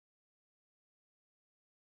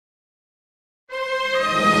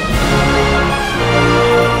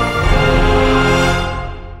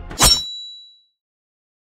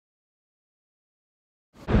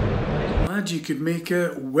glad you could make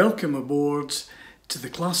it. Welcome aboard to the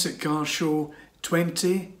Classic Car Show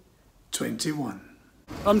 2021.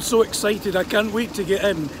 I'm so excited, I can't wait to get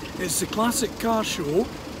in. It's the Classic Car Show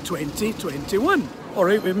 2021.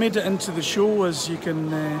 Alright, we've made it into the show. As you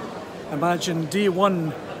can imagine, day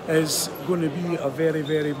one is going to be a very,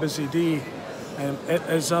 very busy day. It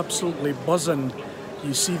is absolutely buzzing.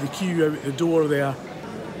 You see the queue out the door there.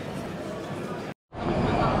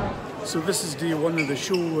 So this is day one of the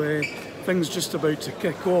show. Things just about to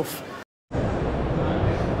kick off.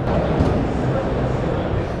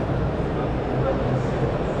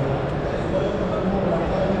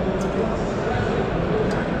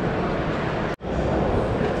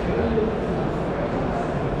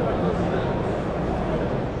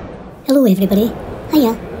 Hello everybody,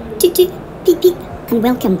 hiya, toot toot, peep peep, and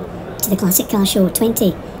welcome to the Classic Car Show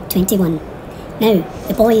 2021. Now,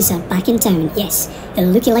 the boys are back in town, yes, the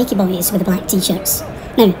looky-likey boys with the black t-shirts.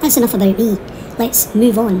 Now, that's enough about me, let's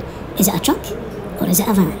move on. Is it a truck, or is it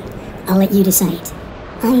a van? I'll let you decide.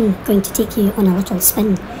 I'm going to take you on a little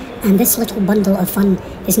spin, and this little bundle of fun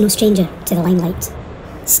is no stranger to the limelight.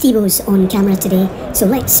 Stevo's on camera today, so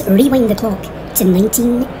let's rewind the clock to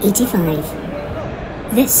 1985.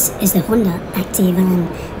 This is the Honda Acty van,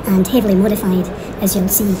 and heavily modified, as you'll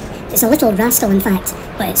see. It's a little rascal in fact,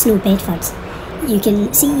 but it's no Bedford. You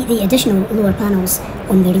can see the additional lower panels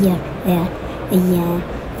on the rear there. The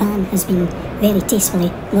van has been very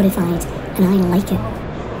tastefully modified, and I like it.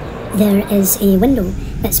 There is a window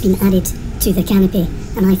that's been added to the canopy,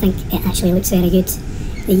 and I think it actually looks very good.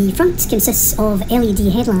 The front consists of LED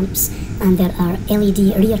headlamps, and there are LED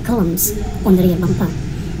rear columns on the rear bumper.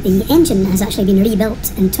 The engine has actually been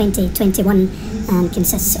rebuilt in 2021 and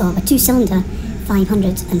consists of a two-cylinder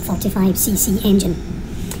 545cc engine.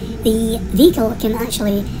 The vehicle can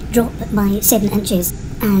actually drop by 7 inches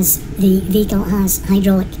as the vehicle has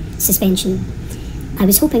hydraulic suspension. I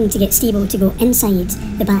was hoping to get Stevo to go inside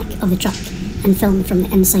the back of the truck and film from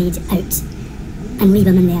the inside out and leave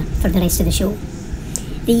him in there for the rest of the show.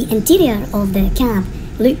 The interior of the cab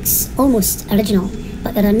looks almost original,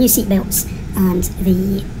 but there are new seat belts and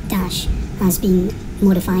the dash has been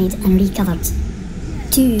modified and recovered.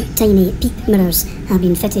 2 tiny peep mirrors have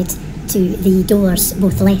been fitted to the doors,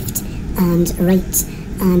 both left and right,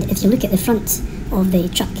 and if you look at the front of the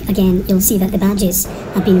truck again, you'll see that the badges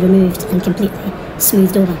have been removed and completely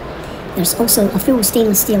smoothed over. There's also a full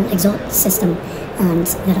stainless steel exhaust system, and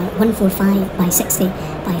there are 145 by 60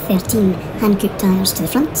 by 13 hand-cooked tyres to the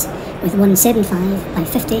front, with 175 by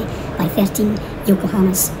 50 by 13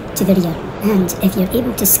 Yokohamas to the rear. And if you're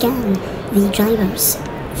able to scan the driver's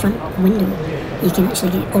front window, you can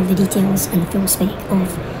actually get all the details and the full spec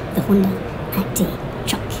of the Honda Acty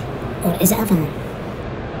Truck. Or is it a van?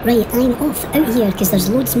 Right, I'm off out here because there's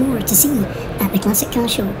loads more to see at the Classic Car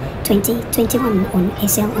Show 2021 on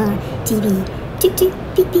SLR.tv. Toot toot,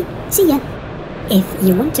 peep peep, see ya! If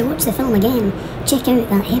you want to watch the film again, check out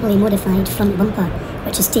that heavily modified front bumper,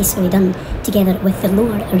 which is tastefully done together with the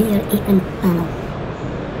lower rear apron panel.